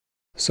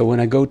So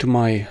when I go to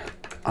my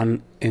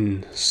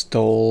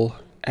uninstall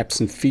apps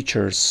and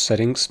features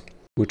settings,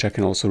 which I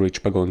can also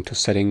reach by going to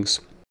settings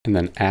and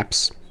then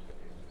apps,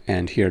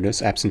 and here it is,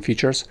 apps and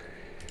features.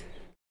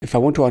 If I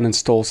want to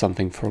uninstall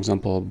something, for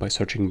example, by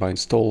searching by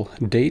install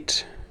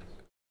date,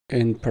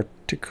 in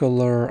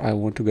particular, I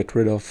want to get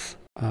rid of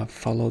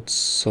Fallout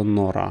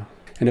Sonora.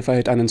 And if I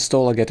hit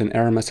uninstall, I get an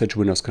error message,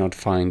 Windows cannot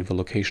find the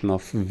location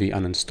of the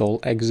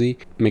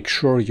uninstall.exe. Make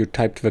sure you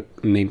typed the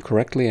name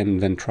correctly and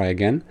then try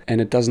again.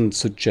 And it doesn't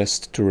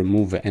suggest to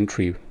remove the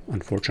entry,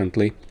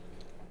 unfortunately.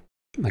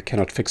 I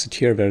cannot fix it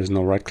here, there is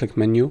no right-click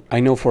menu. I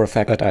know for a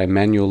fact that I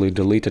manually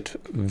deleted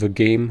the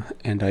game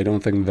and I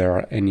don't think there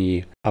are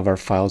any other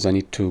files I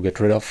need to get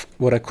rid of.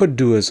 What I could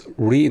do is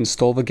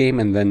reinstall the game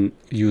and then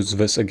use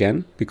this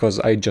again, because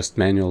I just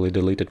manually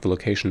deleted the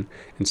location.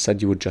 Instead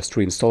you would just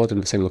reinstall it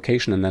in the same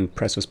location and then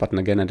press this button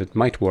again and it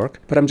might work.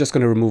 But I'm just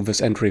going to remove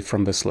this entry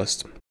from this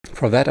list.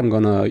 For that I'm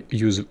going to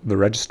use the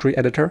registry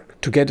editor.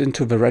 To get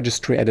into the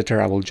registry editor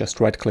I will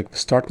just right-click the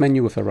start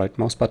menu with the right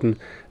mouse button,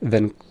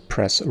 then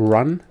press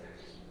run.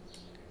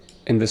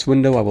 In this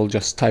window, I will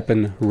just type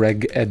in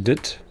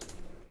regedit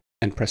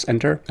and press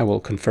enter. I will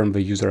confirm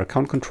the user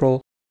account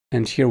control.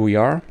 And here we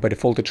are. By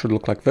default, it should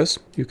look like this.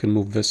 You can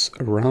move this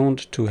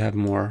around to have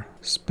more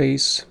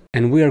space.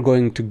 And we are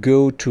going to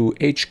go to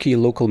H key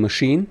local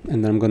machine.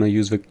 And then I'm going to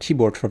use the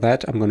keyboard for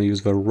that. I'm going to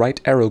use the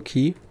right arrow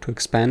key to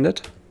expand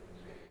it.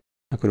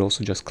 I could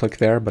also just click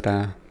there, but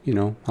you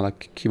know, I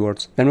like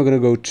keyboards. Then we're going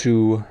to go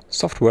to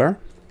software.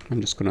 I'm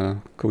just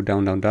gonna go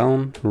down, down,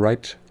 down,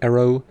 right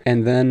arrow,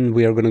 and then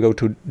we are gonna go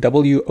to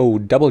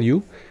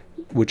WOW,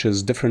 which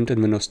is different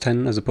in Windows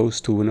 10 as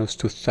opposed to Windows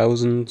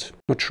 2000.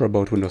 Not sure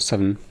about Windows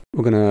 7.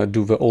 We're gonna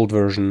do the old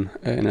version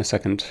in a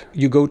second.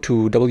 You go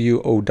to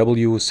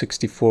WOW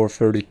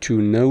 6432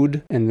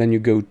 node, and then you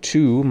go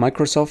to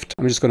Microsoft.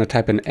 I'm just gonna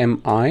type in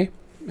MI,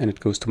 and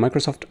it goes to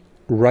Microsoft.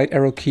 Right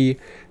arrow key,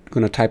 I'm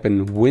gonna type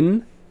in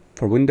Win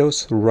for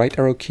Windows, right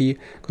arrow key,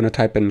 I'm gonna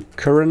type in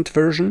current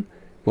version.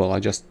 Well,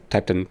 I just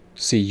typed in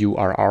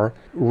CURR,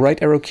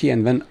 right arrow key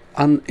and then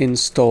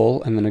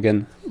uninstall, and then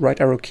again right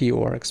arrow key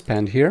or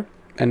expand here.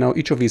 And now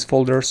each of these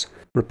folders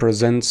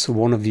represents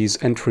one of these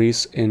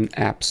entries in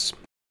apps.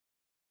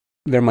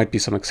 There might be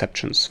some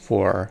exceptions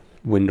for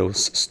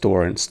Windows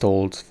Store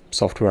installed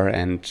software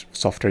and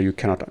software you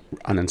cannot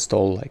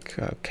uninstall, like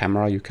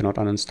camera you cannot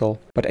uninstall.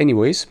 But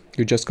anyways,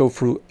 you just go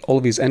through all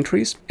these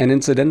entries, and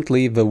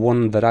incidentally the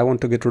one that I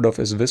want to get rid of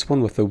is this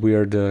one with the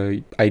weird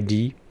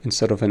ID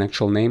instead of an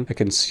actual name. I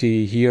can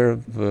see here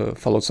the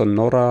Fallout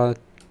Sonora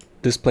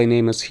display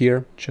name is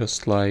here,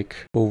 just like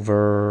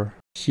over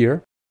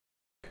here.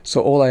 So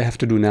all I have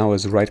to do now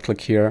is right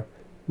click here,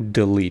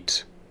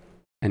 delete,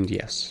 and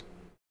yes.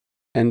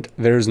 And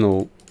there is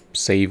no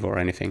save or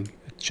anything,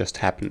 it just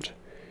happened.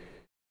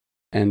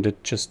 And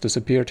it just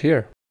disappeared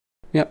here.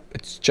 Yeah,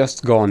 it's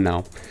just gone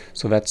now.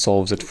 So that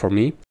solves it for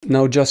me.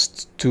 Now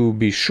just to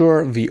be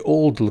sure, the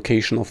old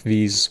location of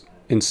these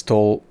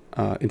install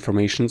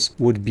informations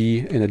would be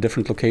in a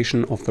different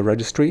location of the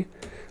registry.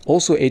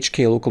 Also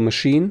HK local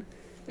machine,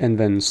 and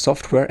then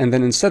software, and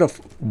then instead of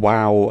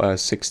WOW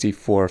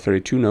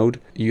 6432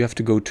 node, you have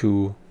to go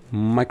to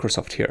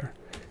Microsoft here,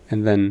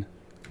 and then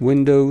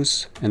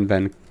Windows, and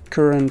then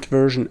current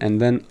version,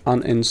 and then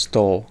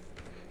uninstall.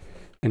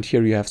 And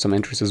here you have some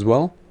entries as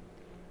well.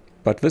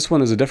 But this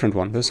one is a different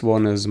one. This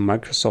one is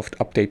Microsoft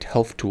Update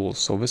Health Tools.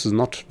 So this is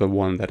not the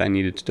one that I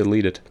needed to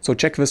delete it. So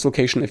check this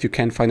location if you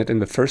can find it in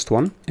the first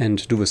one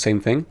and do the same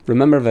thing.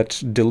 Remember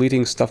that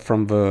deleting stuff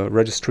from the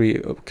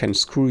registry can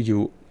screw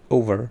you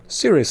over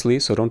seriously,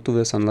 so don't do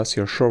this unless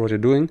you're sure what you're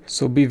doing.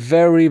 So be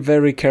very,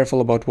 very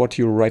careful about what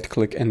you right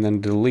click and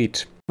then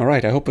delete.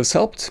 Alright, I hope this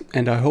helped,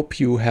 and I hope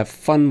you have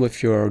fun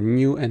with your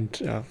new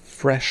and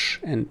fresh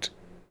and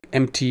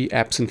empty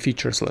apps and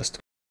features list.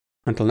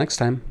 Until next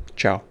time,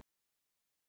 ciao.